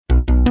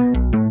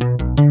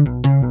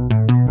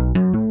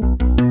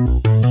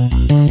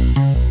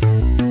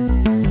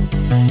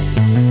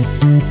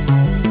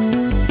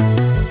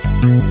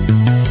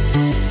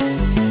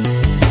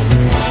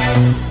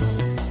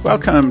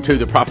Welcome to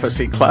the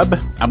Prophecy Club.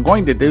 I'm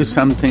going to do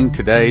something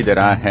today that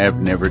I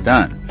have never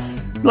done.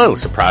 A little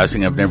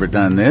surprising I've never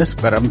done this,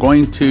 but I'm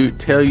going to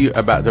tell you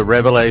about the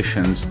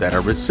revelations that I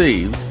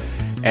received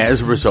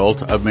as a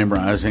result of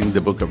memorizing the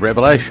book of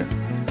Revelation.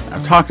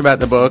 I've talked about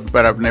the book,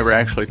 but I've never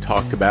actually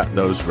talked about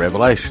those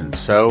revelations.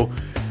 So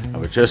I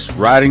was just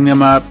writing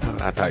them up.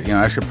 I thought,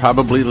 I should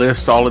probably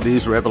list all of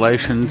these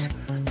revelations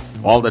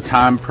all the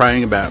time,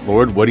 praying about,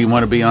 Lord, what do you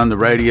want to be on the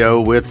radio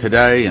with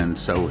today? And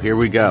so here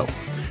we go.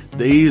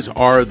 These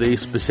are the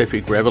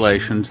specific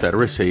revelations that I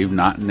received,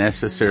 not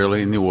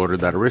necessarily in the order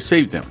that I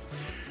received them.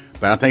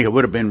 But I think it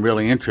would have been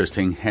really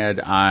interesting had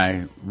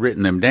I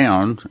written them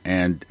down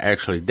and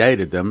actually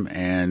dated them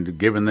and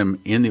given them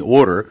in the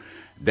order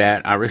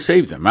that I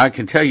received them. I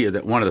can tell you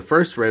that one of the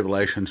first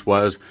revelations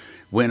was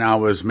when I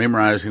was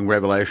memorizing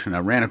Revelation. I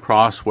ran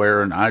across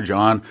where, and I,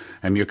 John,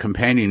 am your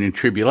companion in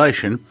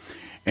tribulation.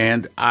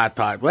 And I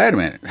thought, wait a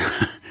minute,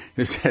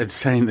 is that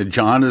saying that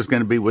John is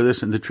going to be with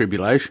us in the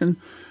tribulation?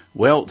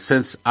 Well,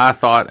 since I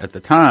thought at the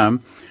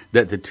time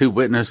that the two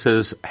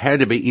witnesses had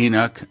to be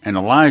Enoch and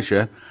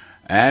Elijah,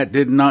 that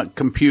did not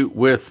compute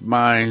with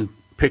my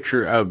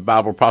picture of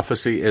Bible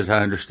prophecy as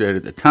I understood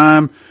at the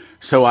time.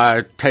 So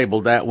I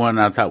tabled that one.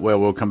 I thought, well,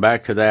 we'll come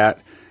back to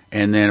that.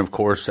 And then, of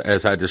course,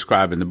 as I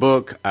describe in the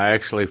book, I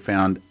actually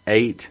found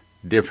 8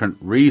 different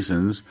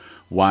reasons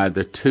why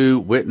the two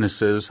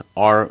witnesses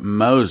are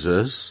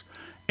Moses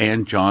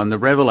and John the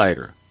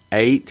Revelator.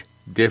 8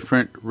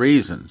 different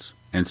reasons.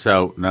 And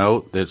so,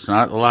 no, it's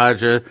not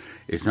Elijah,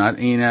 it's not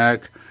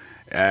Enoch,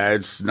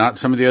 it's not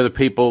some of the other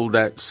people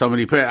that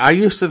somebody put. I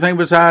used to think it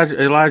was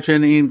Elijah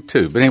and Enoch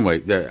too, but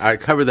anyway, I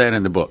cover that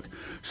in the book.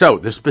 So,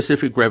 the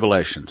specific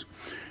revelations.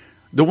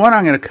 The one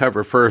I'm going to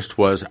cover first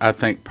was, I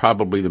think,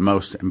 probably the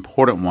most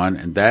important one,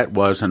 and that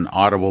was an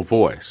audible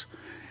voice.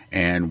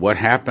 And what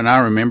happened, I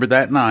remember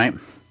that night,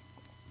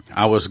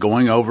 I was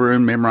going over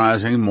and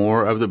memorizing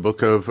more of the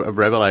book of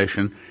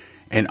Revelation,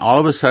 and all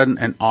of a sudden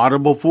an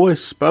audible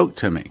voice spoke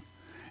to me.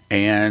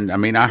 And,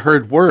 I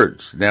heard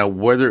words. Now,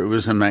 whether it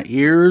was in my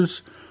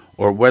ears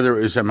or whether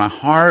it was in my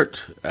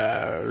heart,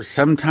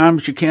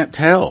 sometimes you can't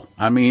tell.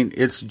 I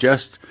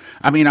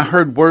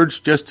heard words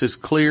just as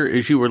clear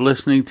as you were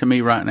listening to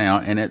me right now,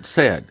 and it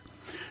said,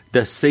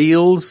 the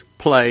seals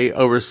play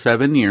over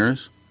 7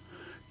 years,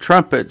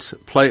 trumpets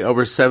play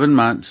over 7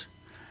 months,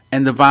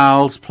 and the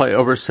vials play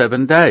over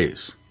 7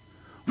 days.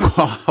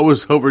 Well, I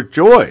was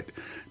overjoyed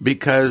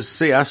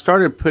because, I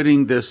started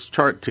putting this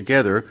chart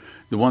together,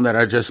 the one that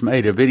I just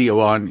made a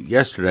video on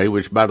yesterday,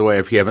 which, by the way,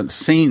 if you haven't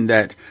seen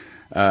that,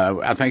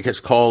 I think it's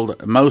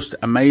called Most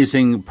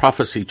Amazing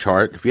Prophecy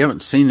Chart. If you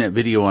haven't seen that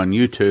video on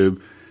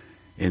YouTube,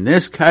 in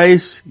this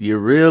case, you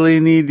really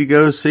need to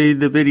go see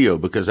the video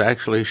because I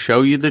actually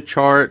show you the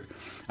chart.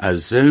 I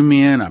zoom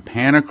in, I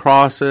pan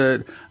across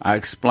it, I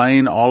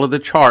explain all of the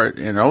chart,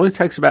 and it only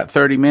takes about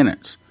 30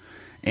 minutes.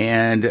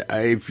 And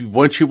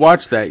once you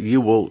watch that, you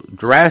will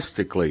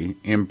drastically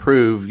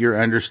improve your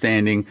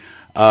understanding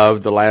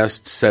of the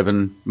last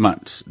 7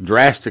 months.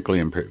 Drastically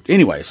improved.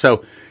 Anyway,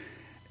 so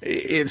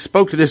it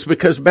spoke to this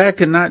because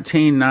back in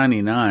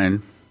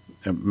 1999,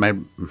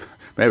 maybe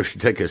I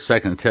should take a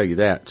second to tell you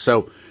that.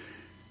 So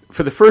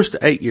for the first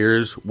 8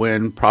 years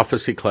when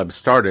Prophecy Club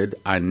started,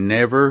 I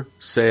never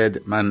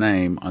said my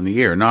name on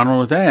the air. Not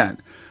only that,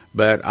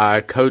 but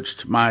I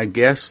coached my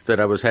guests that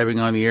I was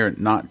having on the air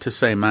not to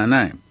say my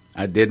name.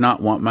 I did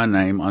not want my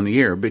name on the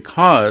air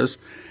because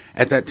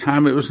at that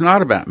time it was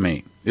not about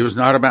me. It was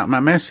not about my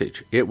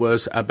message. It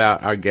was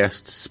about our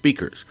guest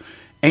speakers.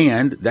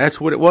 And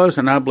that's what it was,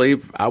 and I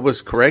believe I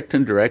was correct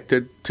and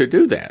directed to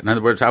do that. In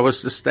other words, I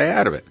was to stay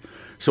out of it.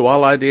 So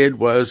all I did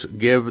was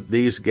give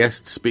these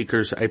guest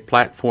speakers a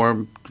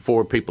platform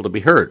for people to be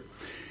heard.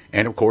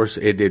 And, of course,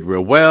 it did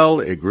real well.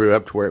 It grew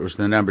up to where it was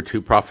the number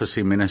 2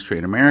 prophecy ministry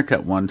in America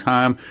at one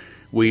time.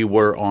 We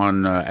were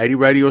on 80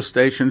 radio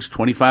stations,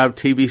 25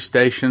 TV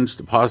stations,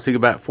 depositing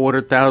about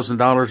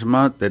 $400,000 a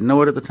month. Didn't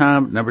know it at the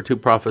time. Number 2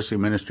 prophecy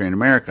ministry in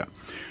America.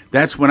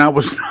 That's when I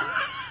was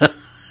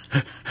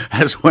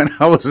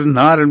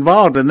not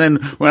involved. And then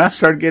when I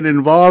started getting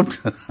involved,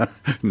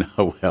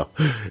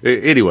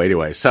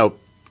 anyway. So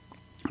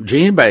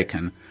Gene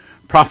Bacon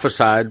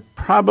prophesied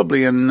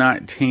probably in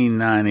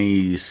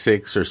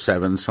 1996 or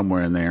 7,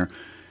 somewhere in there,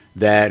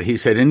 that he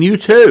said, and you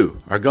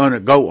too are going to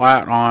go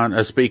out on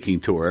a speaking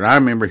tour. And I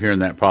remember hearing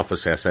that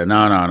prophecy. I said,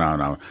 no,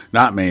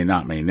 not me.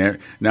 No.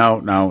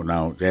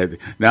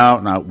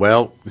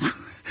 Well,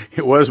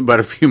 it wasn't but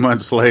a few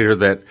months later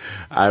that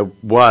I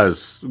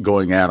was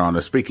going out on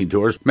a speaking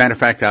tour. Matter of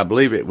fact, I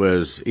believe it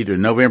was either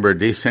November or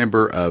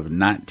December of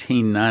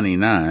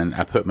 1999.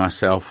 I put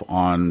myself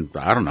on,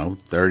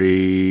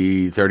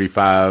 30,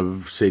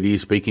 35 city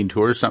speaking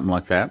tours, something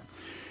like that.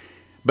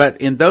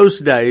 But in those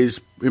days,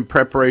 in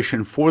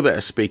preparation for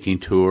that speaking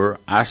tour,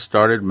 I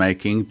started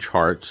making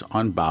charts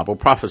on Bible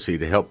prophecy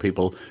to help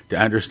people to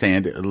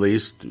understand at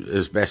least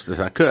as best as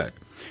I could.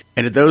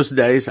 And in those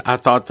days, I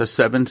thought the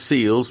 7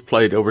 seals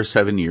played over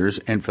 7 years,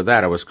 and for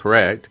that I was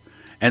correct.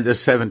 And the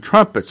 7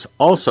 trumpets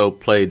also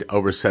played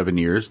over 7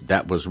 years.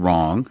 That was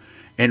wrong.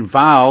 and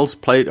vials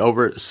played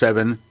over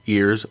 7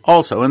 years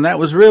also. And that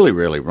was really,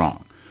 really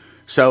wrong.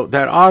 So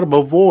that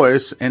audible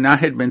voice, and I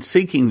had been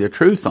seeking the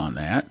truth on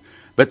that,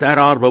 but that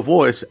audible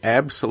voice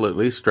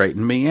absolutely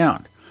straightened me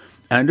out.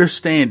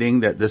 Understanding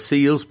that the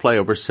seals play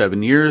over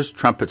 7 years,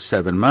 trumpets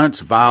 7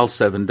 months, vials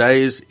 7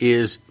 days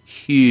is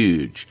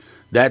huge.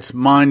 That's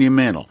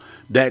monumental.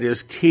 That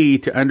is key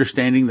to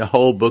understanding the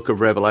whole book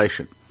of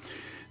Revelation.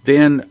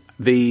 Then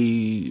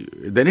the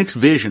next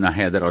vision I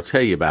had that I'll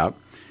tell you about,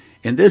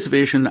 in this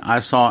vision I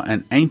saw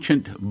an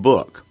ancient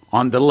book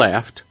on the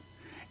left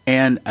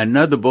and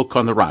another book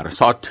on the right. I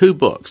saw 2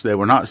 books. They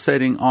were not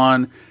sitting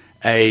on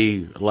a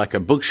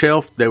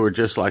bookshelf. They were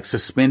just like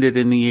suspended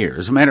in the air.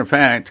 As a matter of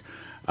fact,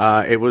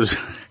 it was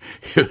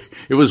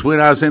it was when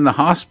I was in the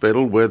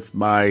hospital with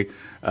my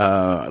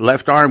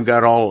left arm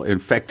got all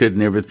infected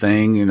and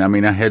everything, and I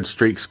mean I had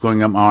streaks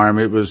going up my arm.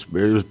 It was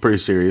pretty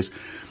serious.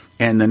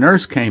 And the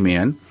nurse came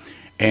in,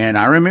 and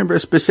I remember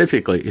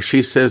specifically.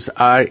 She says,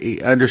 "I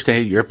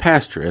understand you're a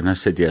pastor," and I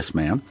said, "Yes,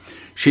 ma'am."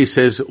 She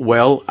says,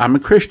 "Well, I'm a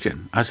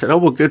Christian." I said, "Oh,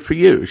 well, good for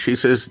you." She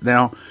says,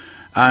 "Now,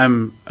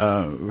 I'm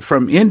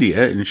from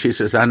India," and she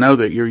says, "I know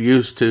that you're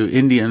used to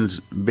Indians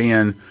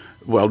being,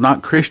 well,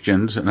 not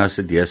Christians." And I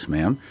said, "Yes,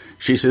 ma'am."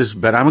 She says,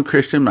 "But I'm a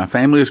Christian. My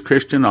family is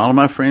Christian. All of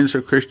my friends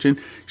are Christian."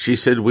 She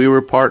said, "We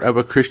were part of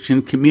a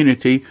Christian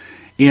community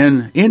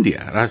in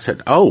India." And I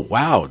said, "Oh,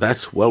 wow,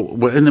 that's, well,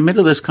 we're in the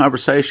middle of this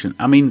conversation.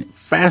 I mean,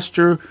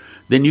 faster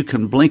than you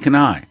can blink an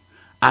eye.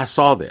 I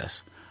saw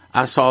this.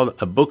 I saw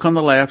a book on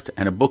the left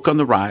and a book on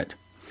the right,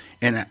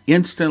 and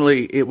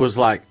instantly it was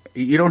like,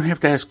 you don't have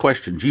to ask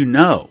questions. You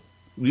know.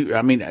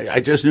 I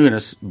just knew in a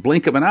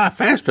blink of an eye,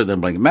 faster than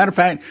blinking. Matter of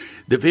fact,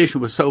 the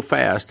vision was so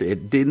fast,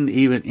 it didn't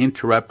even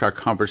interrupt our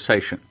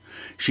conversation.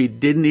 She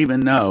didn't even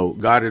know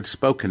God had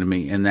spoken to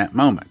me in that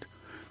moment.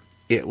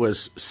 It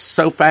was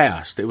so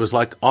fast. It was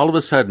like all of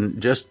a sudden,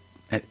 just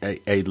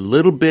a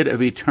little bit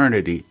of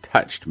eternity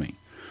touched me.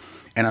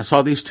 And I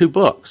saw these 2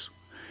 books.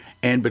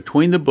 And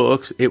between the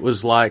books, it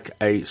was like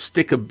a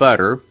stick of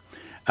butter,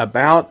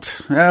 about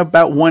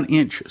 1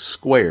 inch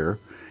square.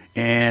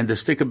 And the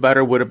stick of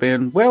butter would have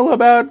been, well,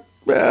 about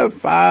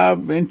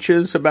 5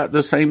 inches, about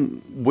the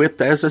same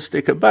width as a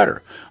stick of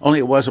butter. Only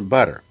it wasn't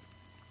butter.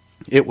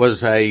 It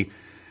was a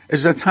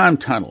time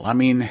tunnel. I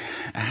mean,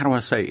 how do I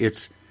say?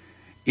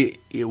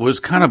 It was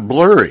kind of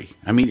blurry.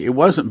 I mean, it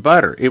wasn't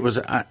butter. It was.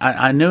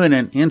 I knew in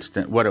an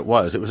instant what it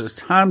was. It was a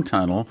time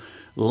tunnel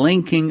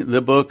linking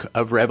the book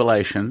of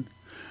Revelation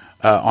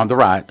on the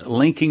right,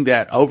 linking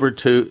that over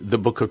to the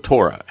book of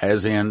Torah,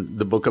 as in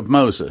the book of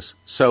Moses.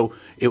 So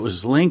it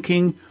was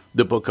linking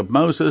the book of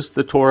Moses,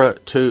 the Torah,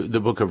 to the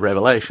book of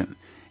Revelation.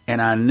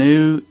 And I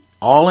knew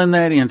all in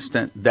that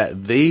instant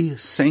that the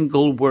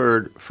single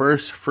word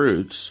first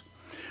fruits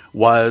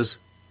was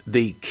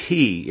the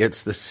key.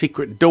 It's the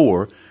secret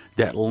door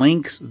that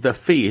links the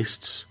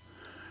feasts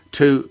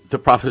to the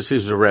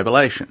prophecies of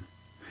Revelation.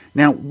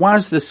 Now, why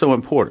is this so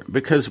important?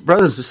 Because,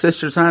 brothers and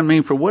sisters, I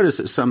mean, for what is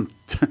it, some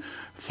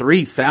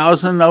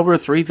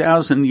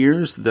 3,000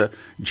 years, the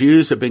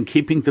Jews have been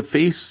keeping the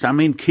feasts. I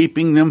mean,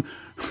 keeping them,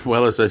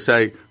 well, as I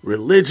say,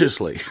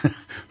 religiously.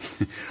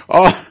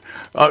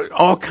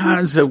 all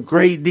kinds of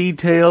great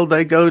detail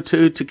they go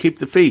to keep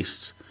the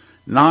feasts,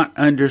 not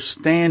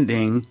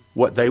understanding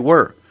what they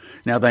were.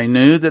 Now, they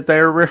knew that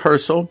they were a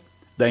rehearsal.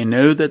 They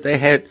knew that they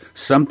had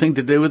something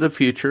to do with the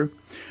future.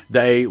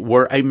 They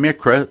were a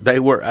mikra. They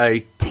were a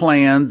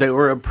plan. They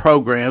were a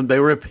program. They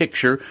were a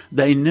picture.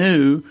 They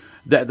knew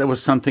that there was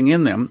something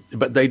in them,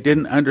 but they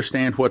didn't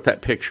understand what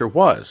that picture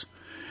was.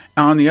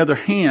 On the other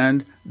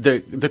hand,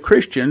 the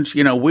Christians,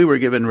 we were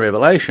given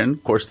Revelation.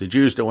 Of course, the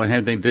Jews don't want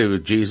anything to do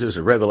with Jesus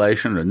or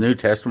Revelation or the New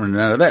Testament or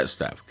none of that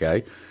stuff,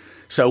 okay?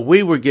 So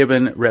we were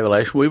given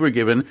Revelation. We were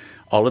given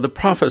all of the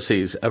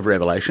prophecies of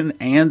Revelation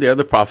and the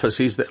other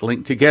prophecies that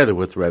link together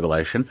with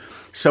Revelation.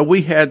 So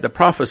we had the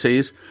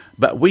prophecies,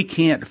 but we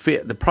can't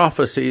fit the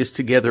prophecies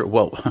together.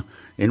 Well,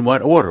 in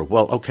what order?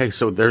 Well, okay,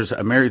 so there's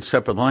a marriage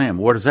supper of the Lamb.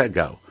 Where does that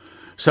go?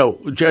 So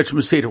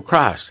judgment seat of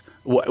Christ.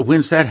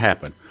 When's that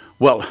happen?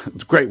 Well,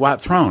 the great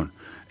white throne.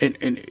 And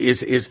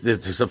is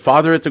the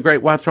Father at the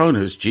great white throne?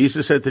 Is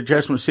Jesus at the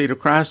judgment seat of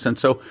Christ? And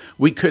so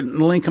we couldn't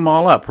link them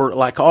all up. We're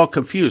like all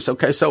confused.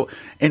 Okay, so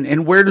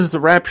and where does the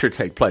rapture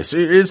take place?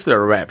 Is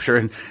there a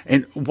rapture?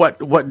 And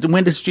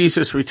when does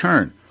Jesus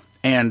return?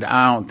 And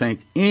I don't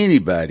think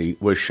anybody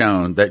was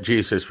shown that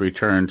Jesus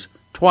returns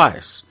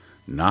twice,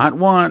 not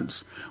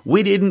once.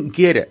 We didn't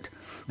get it.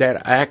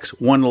 That Acts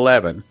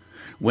 1:11,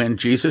 when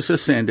Jesus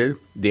ascended,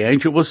 the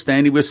angel was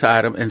standing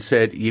beside him and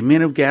said, "Ye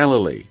men of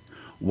Galilee,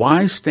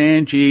 why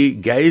stand ye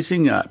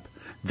gazing up?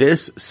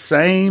 This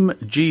same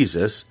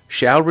Jesus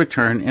shall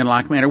return in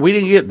like manner." We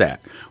didn't get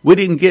that. We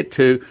didn't get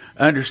to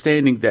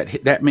understanding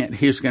that meant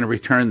he was going to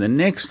return the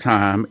next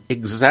time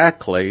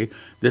exactly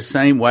the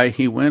same way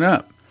he went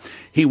up.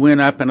 He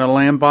went up in a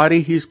lamb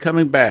body, he's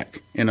coming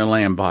back in a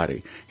lamb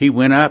body. He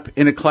went up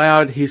in a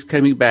cloud, he's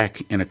coming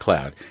back in a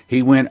cloud.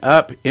 He went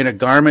up in a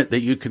garment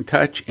that you can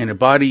touch, in a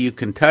body you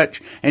can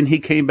touch, and he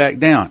came back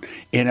down,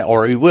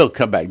 or he will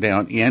come back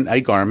down in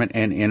a garment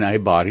and in a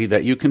body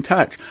that you can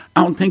touch.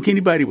 I don't think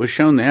anybody was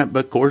shown that,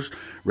 but of course,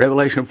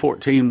 Revelation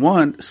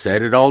 14:1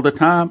 said it all the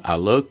time. I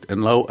looked,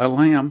 and lo, a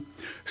lamb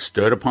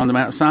stood upon the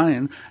Mount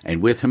Zion,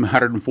 and with him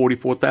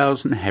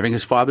 144,000, having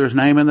his Father's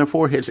name on their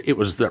foreheads. It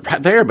was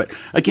right there, but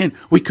again,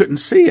 we couldn't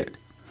see it.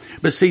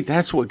 But see,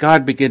 that's what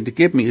God began to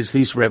give me, is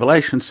these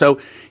revelations. So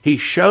he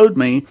showed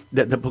me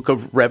that the book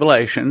of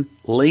Revelation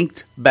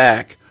linked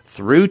back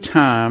through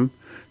time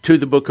to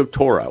the book of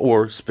Torah,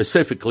 or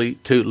specifically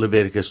to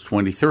Leviticus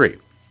 23.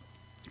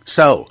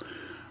 So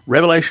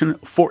Revelation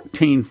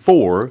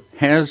 14:4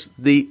 has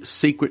the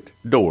secret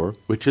door,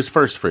 which is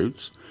first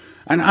fruits.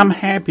 And I'm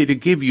happy to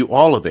give you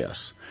all of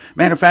this.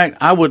 Matter of fact,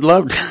 I would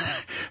love to,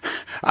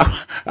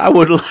 I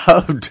would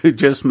love to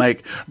just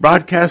make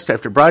broadcast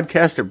after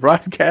broadcast after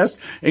broadcast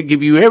and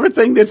give you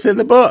everything that's in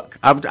the book.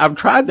 I've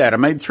tried that. I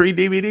made 3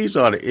 DVDs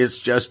on it. It's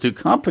just too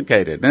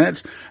complicated.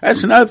 And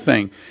that's another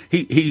thing.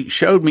 He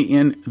showed me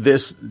in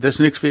this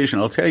next vision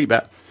I'll tell you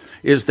about,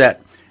 is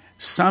that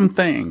some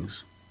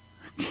things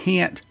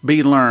can't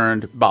be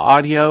learned by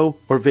audio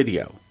or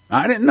video.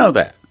 I didn't know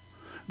that,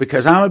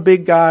 because I'm a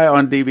big guy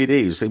on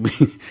DVDs.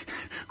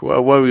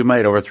 Well, what we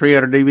made over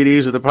 300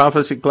 DVDs of the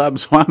Prophecy Club,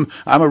 so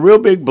I'm a real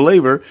big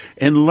believer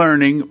in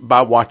learning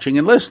by watching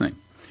and listening.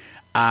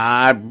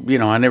 I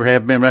never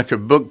have been much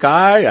of a book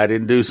guy. I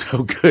didn't do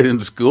so good in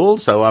school,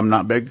 so I'm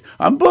not big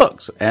on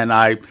books. And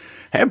I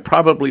have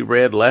probably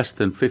read less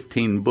than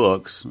 15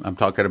 books. I'm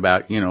talking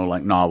about,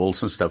 like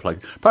novels and stuff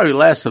like that. Probably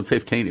less than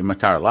 15 in my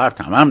entire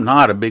lifetime. I'm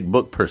not a big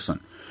book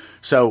person.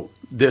 So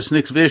this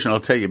next vision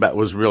I'll tell you about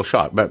was real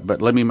shock.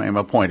 But let me make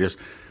my point is,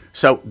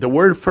 so the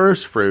word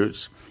first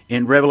fruits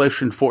in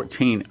Revelation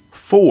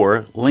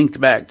 14:4 linked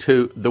back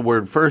to the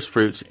word first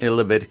fruits in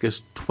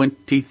Leviticus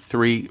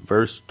 23,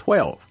 verse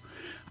 12.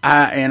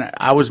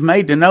 I was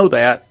made to know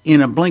that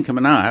in a blink of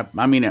an eye.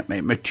 I mean, it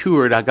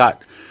matured. I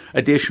got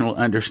additional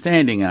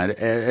understanding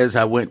as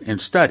I went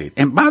and studied.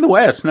 And by the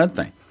way, that's another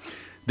thing.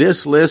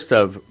 This list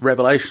of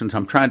revelations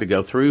I'm trying to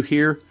go through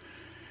here,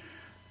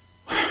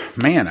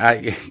 man,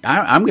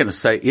 I'm going to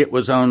say it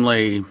was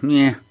only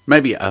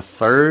maybe a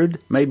third,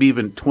 maybe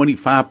even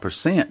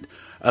 25%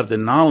 of the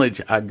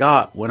knowledge I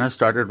got when I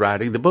started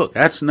writing the book.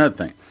 That's another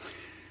thing.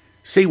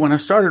 See, when I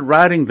started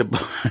writing the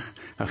book,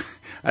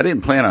 I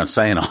didn't plan on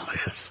saying all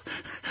this,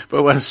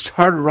 but when I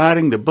started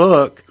writing the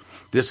book,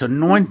 this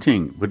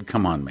anointing would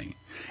come on me,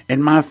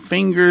 and my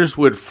fingers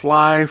would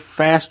fly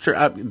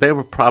faster. They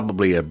were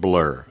probably a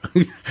blur.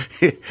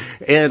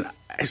 And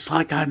it's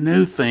like I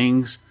knew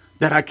things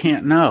that I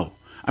can't know.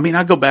 I mean,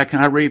 I go back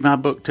and I read my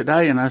book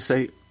today and I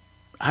say,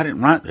 I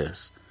didn't write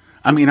this.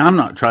 I mean, I'm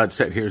not trying to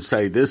sit here and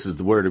say this is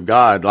the Word of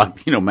God,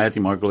 like,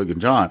 Matthew, Mark, Luke,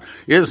 and John.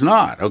 It's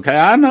not, okay?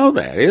 I know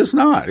that. It's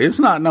not. It's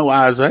not no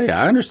Isaiah.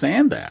 I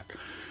understand that.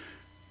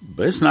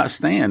 But it's not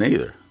Stan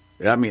either.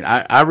 I mean,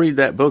 I read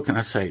that book and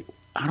I say,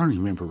 I don't even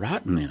remember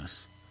writing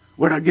this.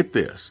 Where'd I get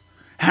this?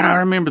 How do I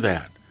remember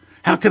that?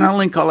 How can I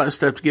link all that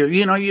stuff together?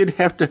 You'd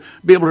have to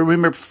be able to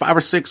remember 5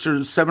 or 6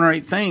 or 7 or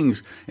 8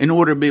 things in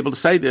order to be able to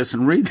say this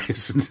and read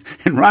this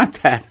and write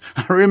that.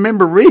 I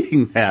remember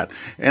reading that.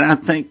 And I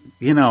think,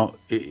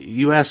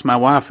 you ask my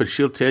wife and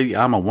she'll tell you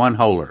I'm a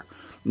one-holer.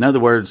 In other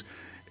words,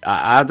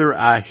 either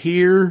I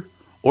hear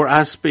or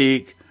I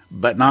speak,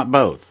 but not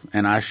both.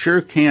 And I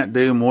sure can't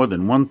do more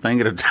than one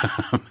thing at a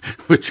time,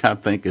 which I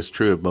think is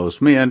true of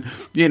most men.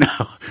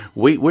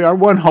 We are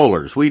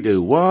one-holers. We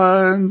do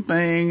one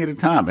thing at a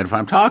time. And if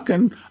I'm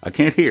talking, I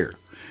can't hear.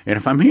 And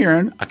if I'm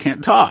hearing, I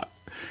can't talk.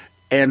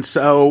 And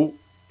so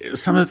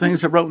some of the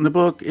things I wrote in the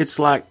book, it's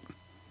like,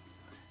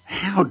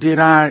 how did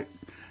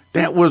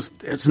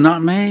it's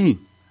not me.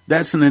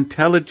 That's an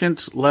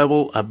intelligence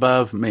level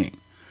above me.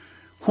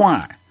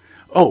 Why?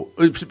 Oh,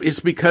 it's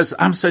because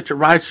I'm such a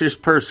righteous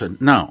person.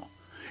 No.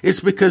 It's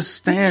because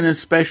Stan is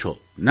special.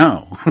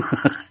 No.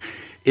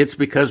 It's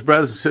because,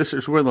 brothers and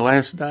sisters, we're in the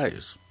last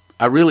days.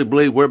 I really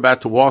believe we're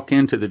about to walk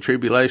into the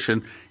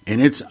tribulation,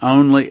 and it's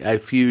only a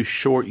few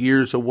short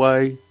years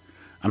away.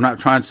 I'm not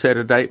trying to set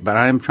a date, but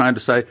I am trying to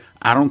say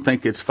I don't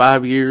think it's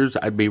 5 years.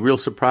 I'd be real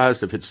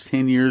surprised if it's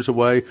 10 years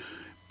away.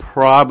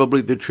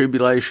 Probably the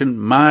tribulation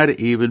might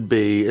even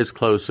be as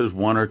close as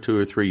 1 or 2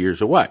 or 3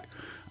 years away.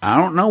 I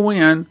don't know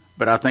when,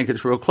 but I think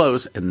it's real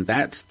close, and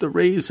that's the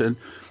reason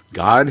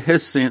God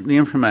has sent the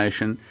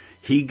information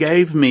He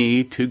gave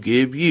me to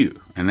give you.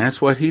 And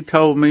that's what He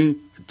told me,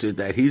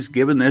 that He's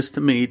given this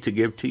to me to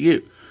give to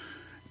you.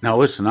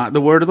 No, it's not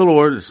the word of the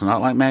Lord. It's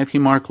not like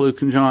Matthew, Mark,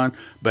 Luke, and John,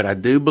 but I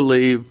do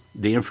believe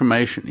the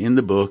information in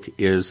the book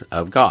is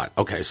of God.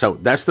 Okay, so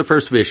that's the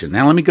first vision.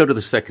 Now let me go to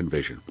the second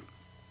vision.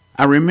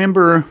 I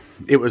remember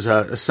it was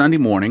a Sunday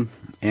morning,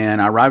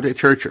 and I arrived at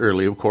church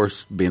early. Of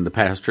course, being the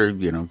pastor,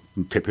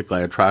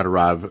 typically I try to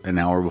arrive an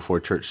hour before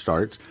church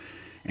starts.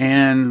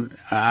 And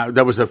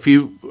there was a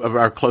few of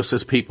our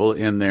closest people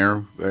in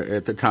there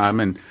at the time,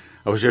 and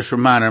I was just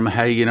reminding them,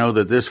 hey,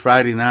 that this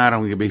Friday night I'm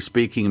going to be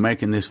speaking and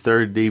making this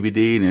third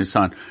DVD, and it's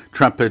on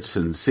trumpets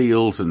and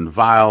seals and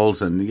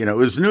vials, and, it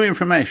was new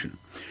information.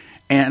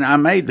 And I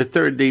made the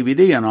third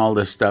DVD on all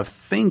this stuff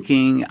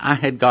thinking I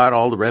had got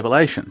all the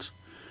revelations.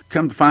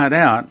 Come to find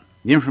out,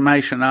 the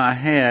information I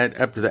had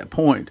up to that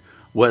point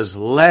was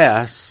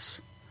less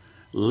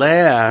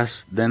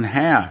than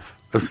half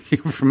of the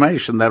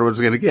information that I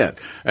was going to get.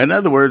 In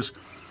other words,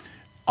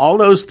 all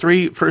those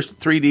first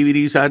three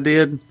DVDs I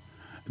did,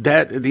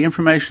 that the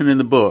information in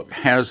the book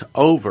has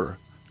over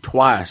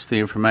twice the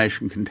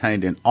information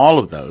contained in all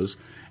of those,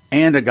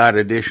 and I got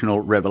additional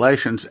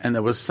revelations, and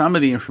there was some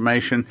of the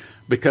information,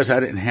 because I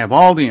didn't have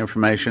all the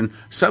information,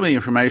 some of the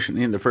information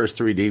in the first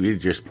three DVDs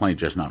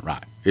just not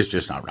right. It's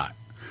just not right.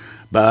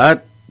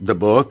 But the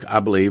book, I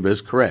believe,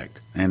 is correct.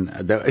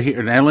 And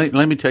now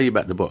let me tell you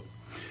about the book.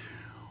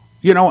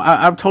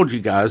 I've told you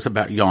guys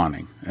about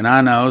yawning, and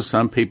I know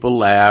some people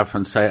laugh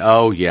and say,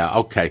 oh, yeah,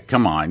 okay,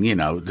 come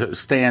on,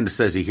 Stan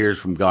says he hears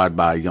from God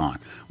by a yawn.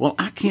 Well,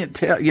 I can't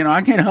tell,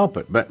 I can't help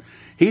it, but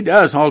he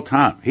does all the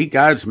time. He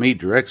guides me,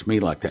 directs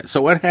me like that.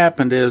 So what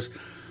happened is,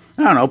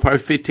 I don't know, probably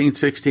 15,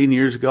 16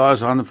 years ago, I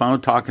was on the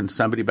phone talking to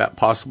somebody about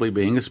possibly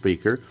being a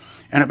speaker,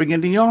 and I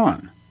began to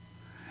yawn.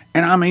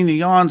 And I mean, the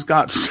yawns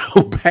got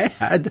so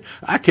bad,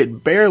 I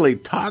could barely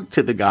talk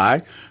to the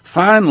guy.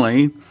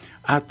 Finally,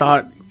 I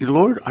thought,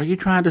 Lord, are you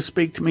trying to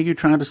speak to me? You're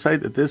trying to say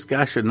that this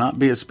guy should not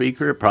be a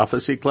speaker at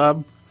Prophecy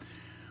Club?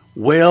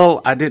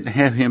 Well, I didn't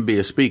have him be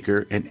a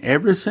speaker, and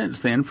ever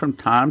since then, from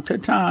time to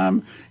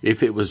time,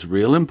 if it was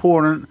real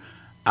important,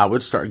 I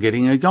would start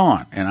getting a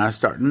yawn. And I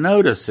started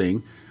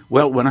noticing,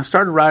 when I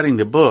started writing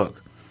the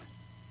book,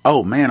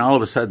 oh man, all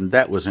of a sudden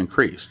that was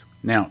increased.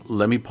 Now,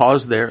 let me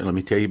pause there and let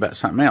me tell you about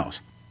something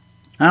else.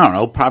 I don't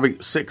know, probably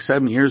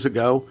 6-7 years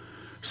ago,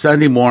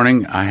 Sunday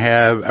morning, I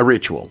have a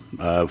ritual.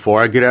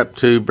 Before I get up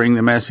to bring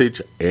the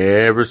message,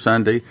 every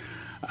Sunday,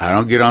 I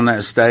don't get on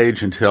that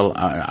stage until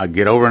I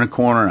get over in a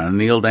corner and I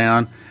kneel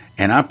down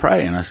and I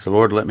pray. And I say,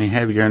 Lord, let me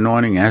have your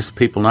anointing. Ask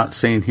people not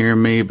see and hear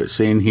me, but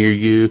see and hear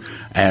you.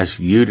 Ask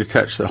you to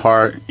touch the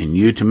heart and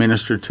you to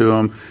minister to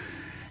them.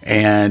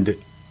 And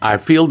I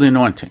feel the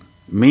anointing,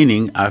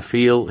 meaning I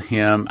feel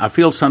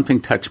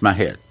something touch my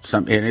head.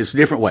 And it's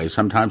different ways.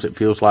 Sometimes it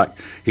feels like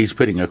he's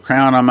putting a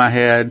crown on my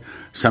head.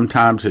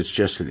 Sometimes it's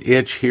just an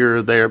itch here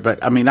or there.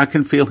 But, I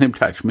can feel him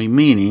touch me,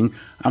 meaning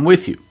I'm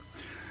with you.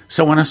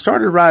 So when I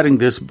started writing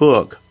this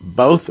book,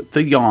 both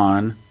the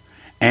yawn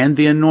and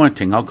the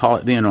anointing, I'll call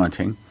it the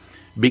anointing,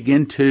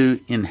 begin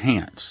to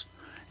enhance.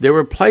 There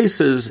were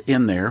places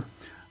in there,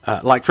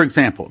 like, for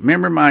example,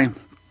 remember my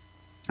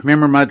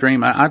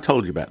dream? I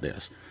told you about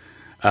this.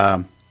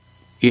 I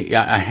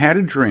had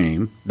a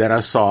dream that I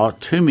saw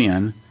two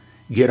men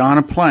get on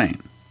a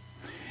plane.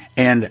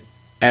 And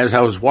as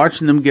I was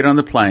watching them get on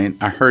the plane,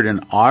 I heard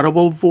an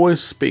audible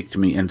voice speak to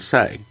me and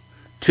say,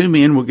 two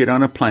men will get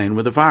on a plane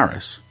with a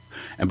virus.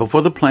 And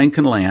before the plane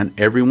can land,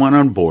 everyone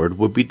on board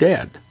will be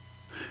dead.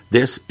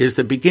 This is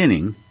the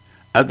beginning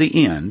of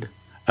the end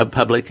of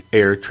public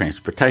air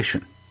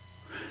transportation.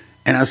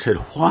 And I said,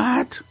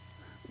 what?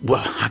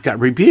 Well, I got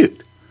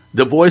rebuked.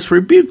 The voice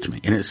rebuked me,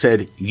 and it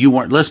said, you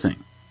weren't listening.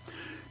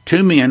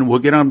 Two men will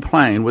get on a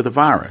plane with a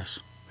virus,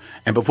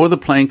 and before the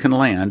plane can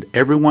land,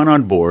 everyone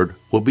on board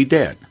will be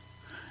dead.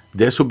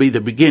 This will be the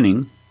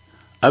beginning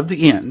of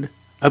the end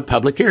of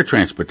public air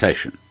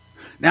transportation.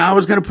 Now, I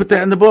was going to put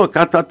that in the book.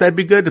 I thought that'd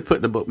be good to put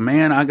in the book.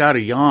 Man, I got a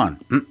yawn.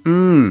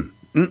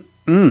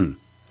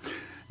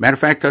 Matter of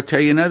fact, I'll tell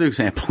you another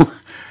example.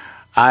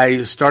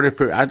 I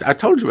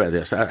told you about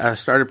this. I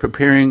started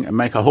preparing and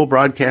make a whole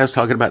broadcast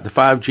talking about the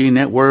 5G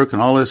network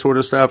and all this sort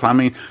of stuff.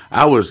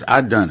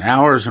 I'd done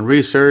hours of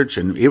research,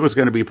 and it was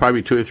going to be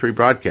probably 2 or 3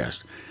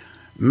 broadcasts.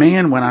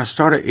 Man, when I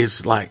started,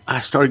 it's like I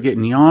started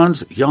getting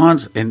yawns,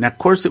 and of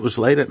course it was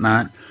late at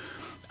night.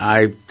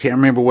 I can't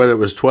remember whether it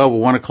was 12 or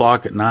 1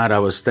 o'clock at night. I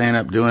was staying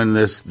up doing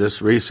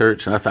this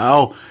research, and I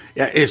thought,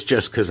 yeah, it's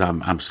just because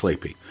I'm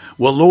sleepy.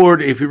 Well,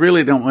 Lord, if you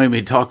really don't want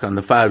me to talk on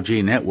the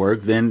 5G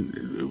network,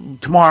 then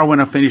tomorrow when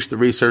I finish the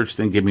research,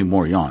 then give me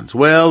more yawns.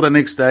 Well, the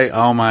next day,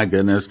 oh my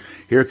goodness,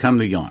 here come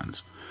the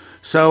yawns.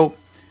 So,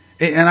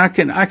 and I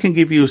can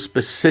give you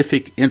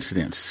specific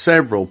incidents,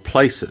 several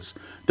places.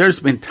 There's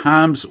been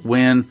times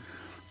when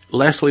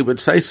Leslie would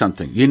say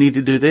something, you need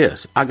to do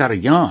this. I got a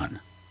yawn.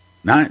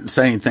 Now, I didn't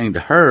say anything to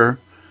her,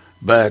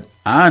 but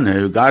I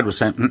knew God was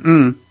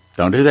saying,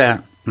 don't do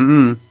that.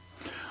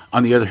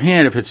 On the other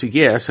hand, if it's a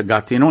yes, I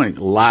got the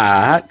anointing.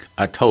 Like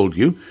I told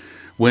you,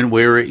 when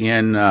we were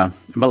in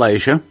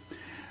Malaysia,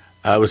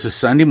 it was a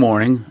Sunday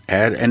morning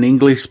at an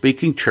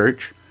English-speaking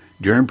church.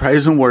 During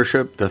praise and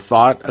worship, the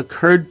thought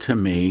occurred to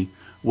me,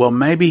 well,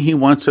 maybe he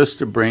wants us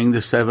to bring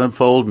the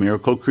Sevenfold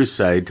Miracle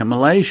Crusade to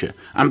Malaysia.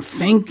 I'm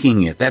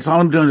thinking it. That's all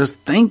I'm doing is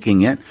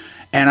thinking it,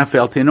 and I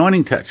felt the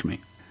anointing touch me.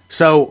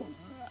 So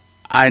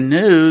I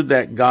knew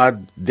that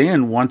God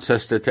then wants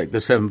us to take the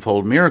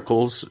Sevenfold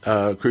Miracles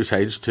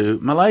Crusades to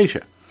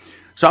Malaysia.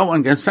 So I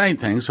wasn't going to say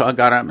anything, so I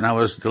got up and I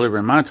was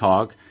delivering my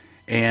talk,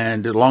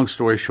 and long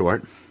story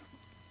short,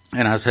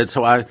 and I said,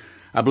 so I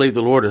I believe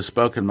the Lord has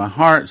spoken my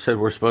heart, said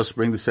we're supposed to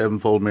bring the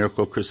Sevenfold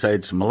Miracle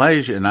Crusades to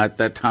Malaysia. And at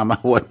that time, I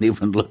wasn't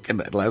even looking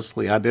at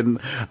Leslie. I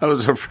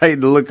was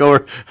afraid to look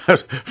over, I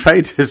was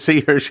afraid to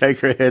see her shake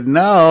her head.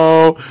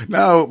 No.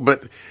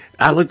 But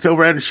I looked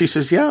over at her. She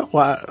says, yeah,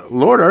 well,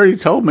 Lord already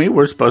told me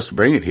we're supposed to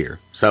bring it here.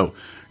 So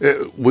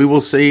we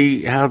will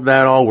see how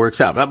that all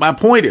works out. But my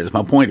point is,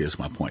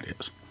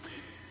 the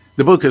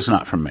book is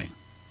not from me.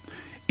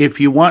 If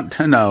you want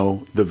to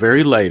know the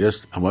very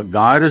latest on what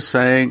God is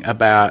saying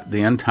about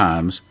the end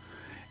times,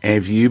 and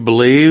if you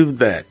believe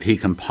that he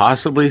can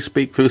possibly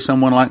speak through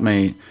someone like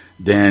me,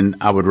 then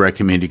I would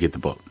recommend you get the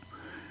book.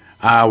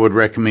 I would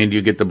recommend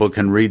you get the book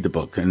and read the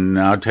book. And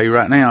I'll tell you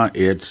right now,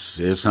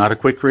 it's not a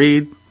quick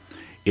read.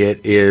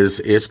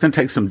 It's going to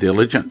take some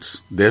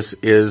diligence. This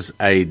is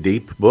a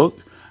deep book.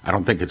 I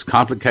don't think it's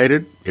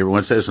complicated.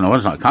 Everyone says, no,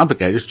 it's not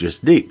complicated. It's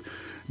just deep,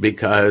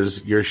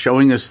 because you're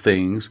showing us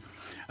things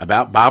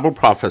about Bible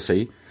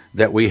prophecy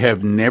that we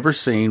have never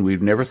seen,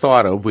 we've never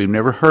thought of, we've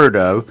never heard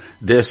of.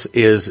 This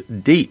is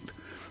deep.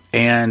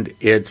 And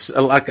it's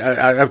like,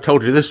 I've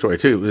told you this story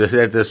too.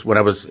 This when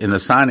I was in the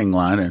signing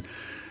line and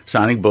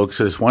signing books,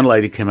 this one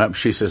lady came up,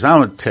 she says, I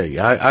want to tell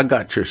you, I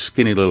got your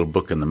skinny little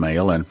book in the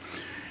mail, and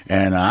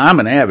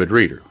I'm an avid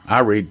reader. I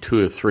read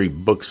 2 or 3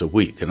 books a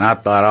week, and I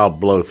thought I'll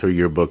blow through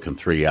your book in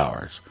 3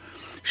 hours.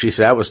 She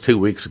said, that was 2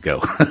 weeks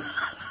ago.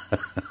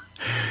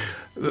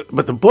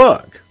 But the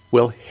book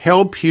will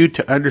help you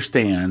to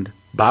understand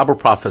Bible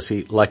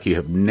prophecy like you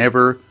have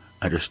never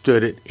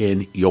understood it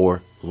in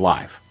your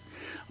life.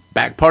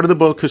 Back part of the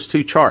book is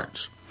 2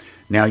 charts.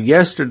 Now,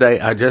 yesterday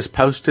I just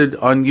posted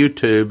on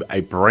YouTube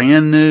a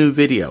brand new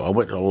video. I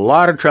went to a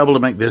lot of trouble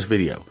to make this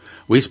video.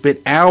 We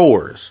spent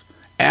hours,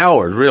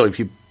 really, if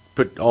you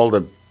put all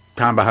the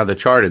time behind the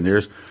chart in there,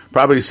 it's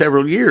probably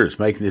several years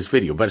making this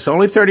video. But it's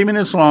only 30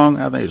 minutes long.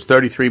 I think it's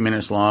 33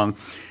 minutes long.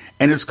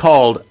 And it's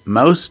called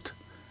Most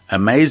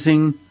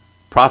Amazing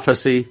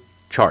Prophecy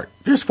Chart.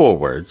 Just 4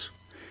 words.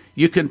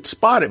 You can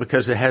spot it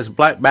because it has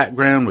black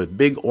background with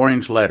big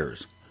orange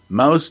letters.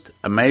 Most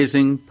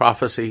Amazing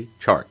Prophecy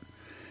Chart.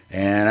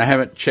 And I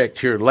haven't checked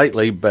here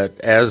lately,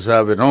 but as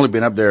of it only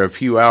been up there a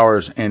few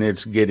hours, and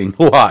it's getting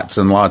lots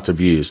and lots of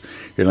views.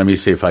 Here, let me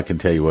see if I can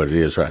tell you what it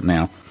is right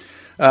now.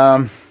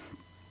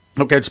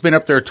 Okay, it's been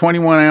up there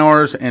 21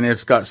 hours, and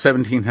it's got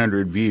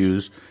 1,700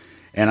 views.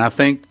 And I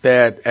think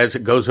that as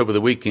it goes over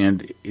the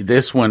weekend,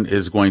 this one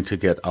is going to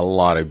get a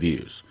lot of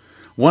views.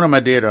 One of them I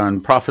did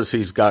on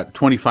prophecies got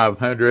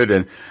 2,500,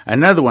 and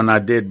another one I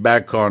did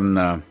back on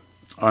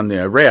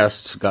the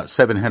arrests got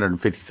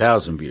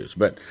 750,000 views.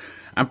 But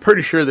I'm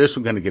pretty sure this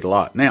one's going to get a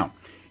lot. Now,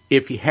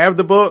 if you have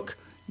the book,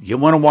 you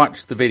want to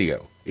watch the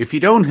video. If you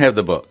don't have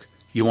the book,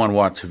 you want to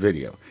watch the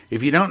video.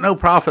 If you don't know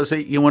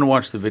prophecy, you want to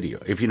watch the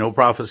video. If you know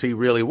prophecy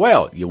really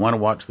well, you want to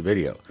watch the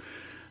video.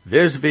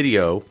 This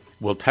video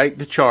will take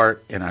the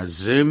chart, and I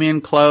zoom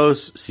in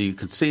close so you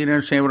can see and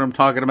understand what I'm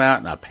talking about,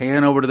 and I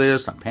pan over to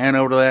this, I pan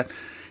over to that,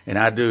 and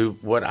I do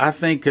what I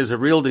think is a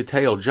real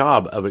detailed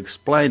job of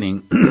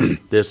explaining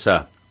this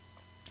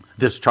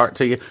chart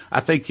to you.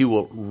 I think you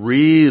will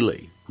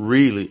really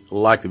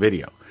like the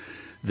video.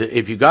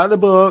 If you got the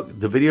book,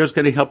 the video is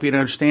going to help you to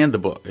understand the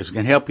book. It's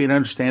going to help you to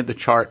understand the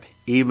chart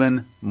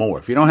even more.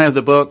 If you don't have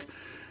the book,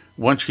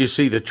 once you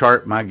see the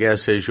chart, my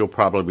guess is you'll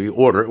probably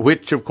order it,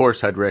 which, of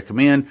course, I'd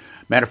recommend.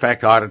 Matter of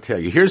fact, I ought to tell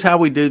you. Here's how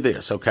we do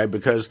this, okay?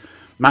 Because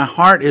my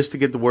heart is to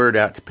get the word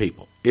out to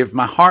people. If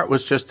my heart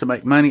was just to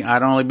make money,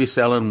 I'd only be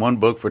selling 1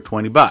 book for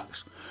 $20.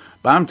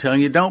 But I'm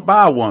telling you, don't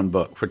buy 1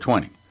 book for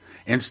 $20.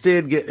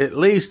 Instead, get at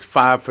least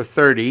 5 for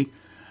 $30.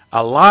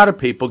 A lot of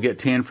people get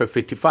 10 for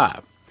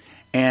 $55.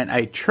 And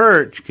a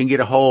church can get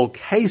a whole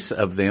case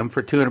of them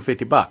for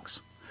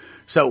 $250.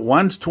 So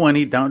one's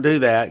 20, don't do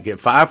that. Get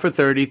 5 for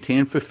 30,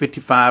 10 for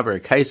 55, or a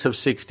case of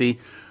 60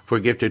 for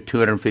a gift of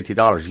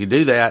 $250. You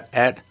do that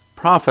at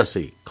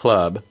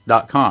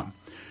prophecyclub.com.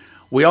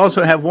 We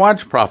also have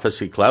Watch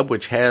Prophecy Club,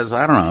 which has,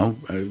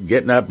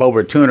 getting up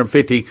over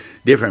 250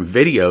 different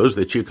videos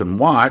that you can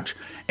watch,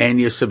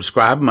 and you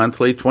subscribe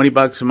monthly,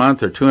 $20 a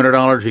month or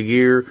 $200 a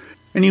year,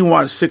 and you can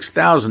watch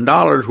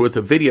 $6,000 worth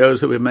of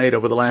videos that we've made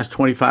over the last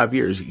 25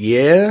 years.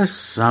 Yes,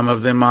 some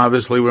of them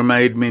obviously were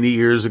made many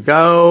years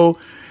ago,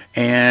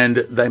 and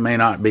they may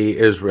not be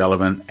as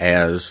relevant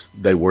as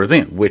they were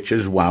then, which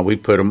is why we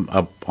put them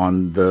up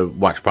on the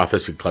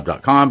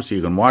watchprophecyclub.com so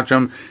you can watch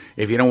them.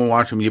 If you don't want to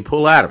watch them, you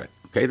pull out of it.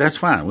 Okay, that's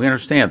fine. We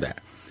understand that.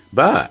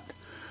 But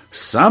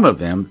some of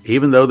them,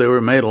 even though they were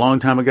made a long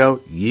time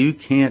ago, you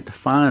can't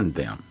find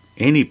them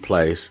any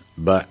place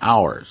but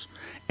ours.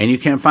 And you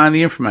can't find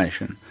the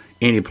information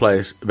any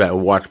place but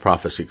Watch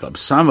Prophecy Club.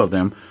 Some of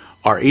them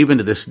are, even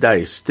to this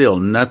day, still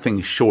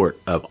nothing short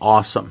of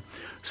awesome.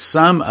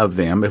 Some of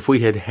them, if we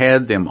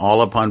had them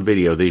all up on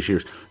video these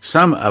years,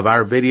 some of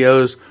our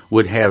videos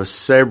would have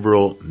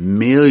several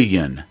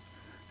million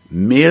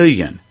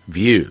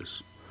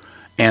views.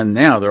 And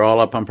now they're all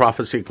up on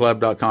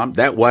prophecyclub.com.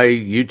 That way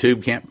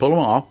YouTube can't pull them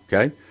all,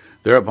 okay?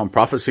 They're up on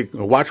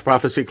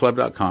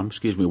watchprophecyclub.com,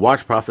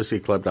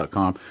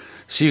 watchprophecyclub.com.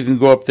 So you can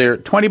go up there,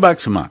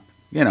 $20 a month.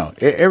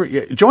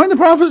 Join the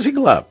Prophecy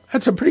Club.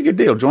 That's a pretty good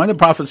deal. Join the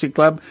Prophecy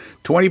Club,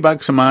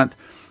 $20 a month,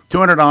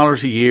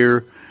 $200 a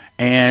year,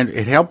 and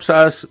it helps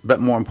us, but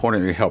more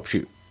importantly, it helps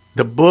you.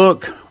 The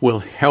book will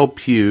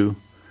help you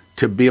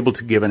to be able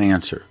to give an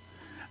answer.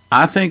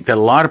 I think that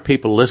a lot of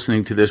people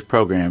listening to this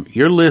program,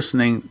 you're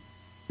listening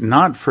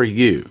not for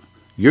you.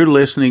 You're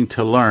listening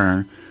to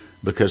learn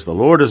because the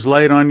Lord has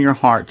laid on your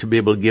heart to be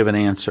able to give an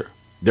answer.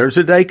 There's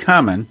a day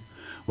coming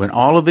when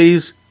all of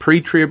these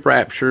pre-trib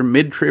rapture,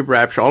 mid-trib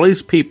rapture, all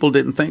these people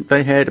didn't think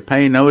they had to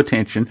pay no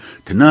attention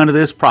to none of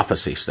this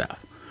prophecy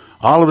stuff.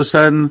 All of a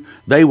sudden,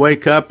 they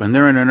wake up and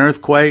they're in an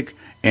earthquake,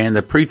 and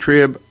the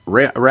pre-trib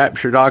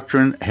rapture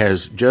doctrine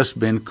has just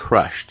been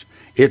crushed.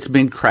 It's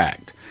been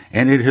cracked,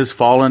 and it has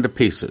fallen to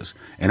pieces.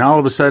 And all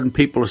of a sudden,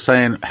 people are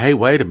saying, hey,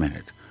 wait a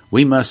minute.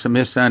 We must have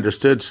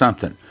misunderstood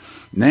something.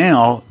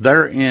 Now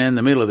they're in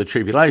the middle of the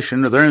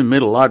tribulation, or they're in the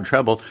middle of a lot of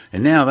trouble,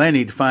 and now they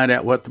need to find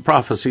out what the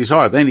prophecies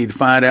are. They need to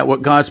find out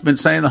what God's been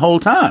saying the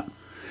whole time.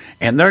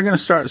 And they're going to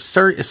start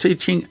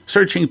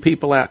searching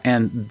people out,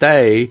 and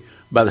they,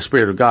 by the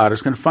Spirit of God,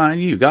 is going to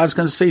find you. God's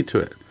going to see to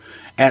it.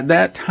 At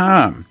that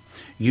time,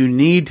 you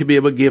need to be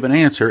able to give an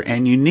answer,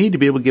 and you need to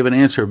be able to give an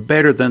answer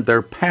better than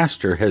their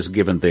pastor has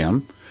given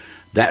them.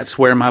 That's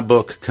where my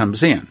book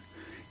comes in.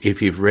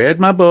 If you've read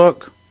my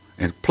book,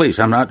 and please,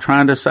 I'm not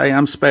trying to say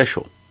I'm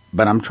special,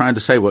 but I'm trying to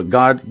say what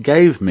God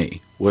gave me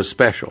was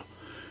special.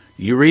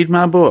 You read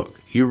my book.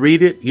 You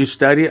read it. You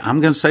study it. I'm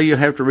going to say you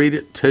have to read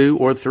it 2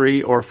 or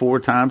 3 or 4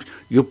 times.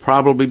 You'll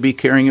probably be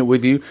carrying it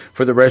with you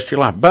for the rest of your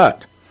life.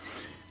 But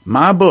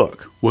my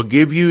book will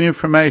give you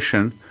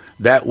information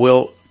that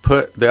will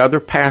put the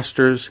other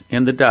pastors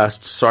in the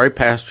dust. Sorry,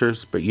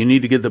 pastors, but you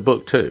need to get the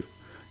book too.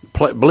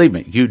 Believe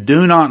me, you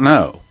do not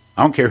know.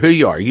 I don't care who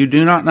you are. You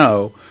do not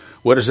know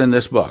what is in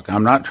this book.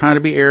 I'm not trying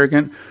to be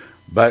arrogant.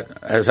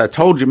 But as I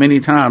told you many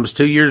times,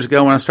 2 years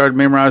ago when I started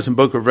memorizing the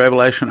book of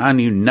Revelation, I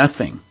knew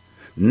nothing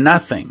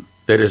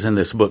that is in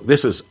this book.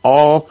 This is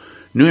all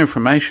new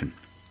information.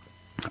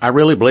 I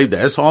really believe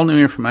that. It's all new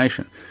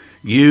information.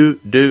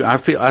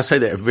 I say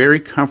that very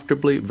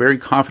comfortably, very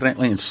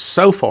confidently, and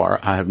so far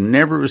I have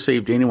never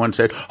received anyone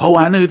said, oh,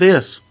 I knew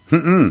this.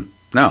 No,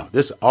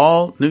 this is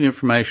all new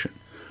information.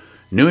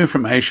 New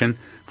information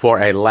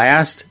for a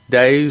last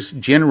days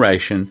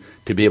generation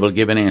to be able to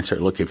give an answer.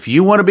 Look, if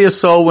you want to be a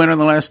soul winner in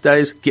the last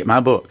days, get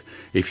my book.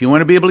 If you want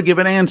to be able to give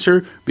an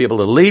answer, be able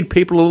to lead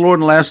people to the Lord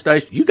in the last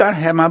days, you got to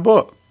have my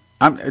book.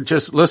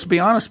 Let's be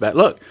honest about it.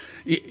 Look,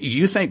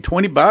 you think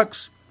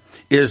 $20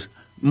 is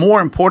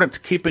more important to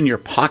keep in your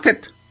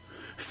pocket?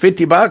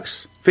 $50,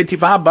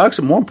 $55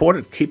 are more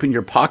important to keep in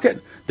your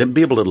pocket than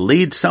be able to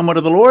lead someone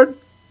to the Lord?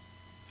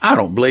 I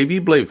don't believe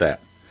you believe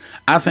that.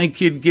 I think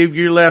you'd give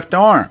your left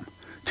arm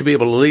to be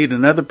able to lead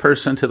another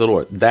person to the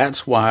Lord.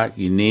 That's why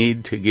you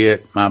need to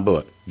get my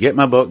book. Get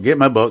my book, get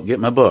my book, get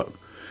my book.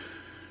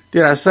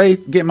 Did I say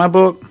get my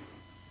book?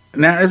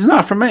 Now, it's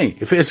not for me.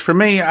 If it's for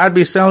me, I'd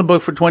be selling a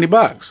book for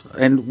 $20,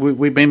 and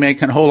we'd be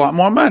making a whole lot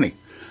more money.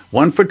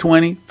 1 for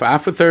 20,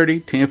 5 for 30,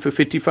 10 for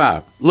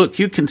 55. Look,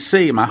 you can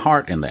see my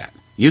heart in that.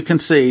 You can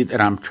see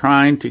that I'm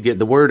trying to get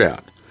the word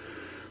out.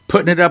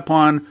 Putting it up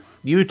on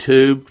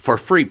YouTube for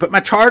free. Put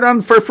my chart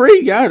on for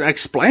free. Yeah, I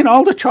explain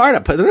all the chart. I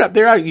put it up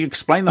there. You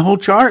explain the whole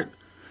chart.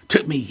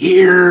 Took me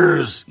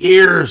years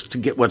to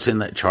get what's in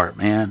that chart,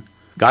 man.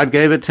 God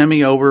gave it to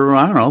me over,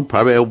 I don't know,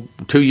 probably a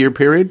 2-year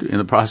period in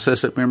the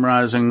process of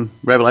memorizing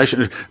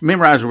Revelation.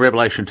 Memorizing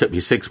Revelation took me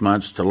 6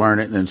 months to learn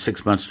it, and then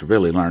 6 months to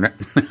really learn it.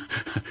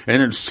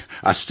 And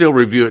I still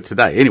review it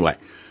today. Anyway,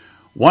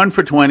 1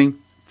 for 20,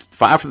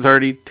 5 for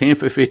 30, 10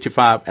 for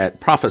 55 at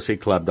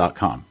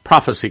prophecyclub.com.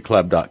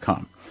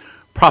 Prophecyclub.com.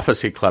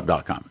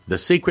 Prophecyclub.com. The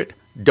secret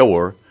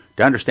door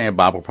to understand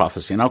Bible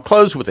prophecy. And I'll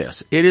close with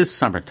this. It is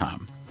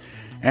summertime,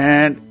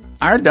 and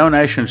our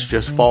donations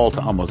just fall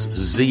to almost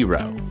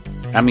zero.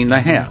 I mean,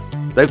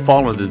 they've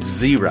fallen to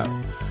zero.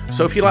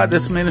 So if you like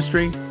this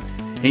ministry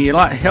and you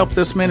like help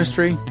this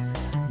ministry,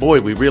 boy,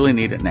 we really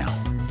need it now.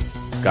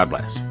 God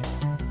bless.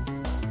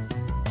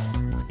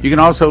 You can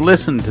also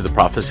listen to the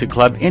Prophecy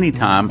Club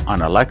anytime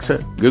on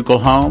Alexa, Google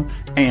Home,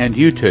 and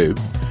YouTube.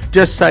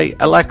 Just say,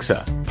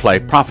 Alexa, play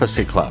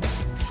Prophecy Club.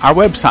 Our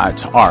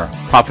websites are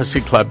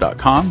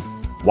prophecyclub.com,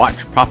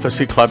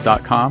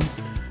 watchprophecyclub.com,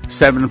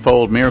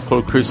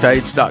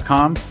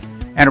 sevenfoldmiraclecrusades.com,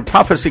 and a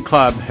Prophecy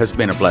Club has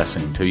been a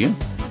blessing to you.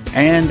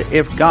 And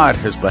if God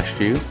has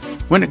blessed you,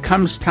 when it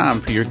comes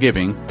time for your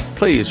giving,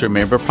 please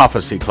remember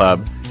Prophecy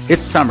Club.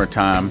 It's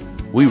summertime.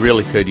 We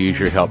really could use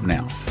your help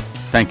now.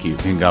 Thank you,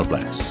 and God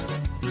bless.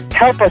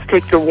 Help us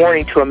take the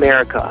warning to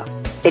America.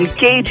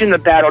 Engage in the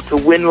battle to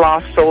win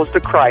lost souls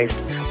to Christ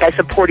by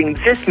supporting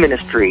this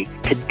ministry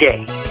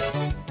today.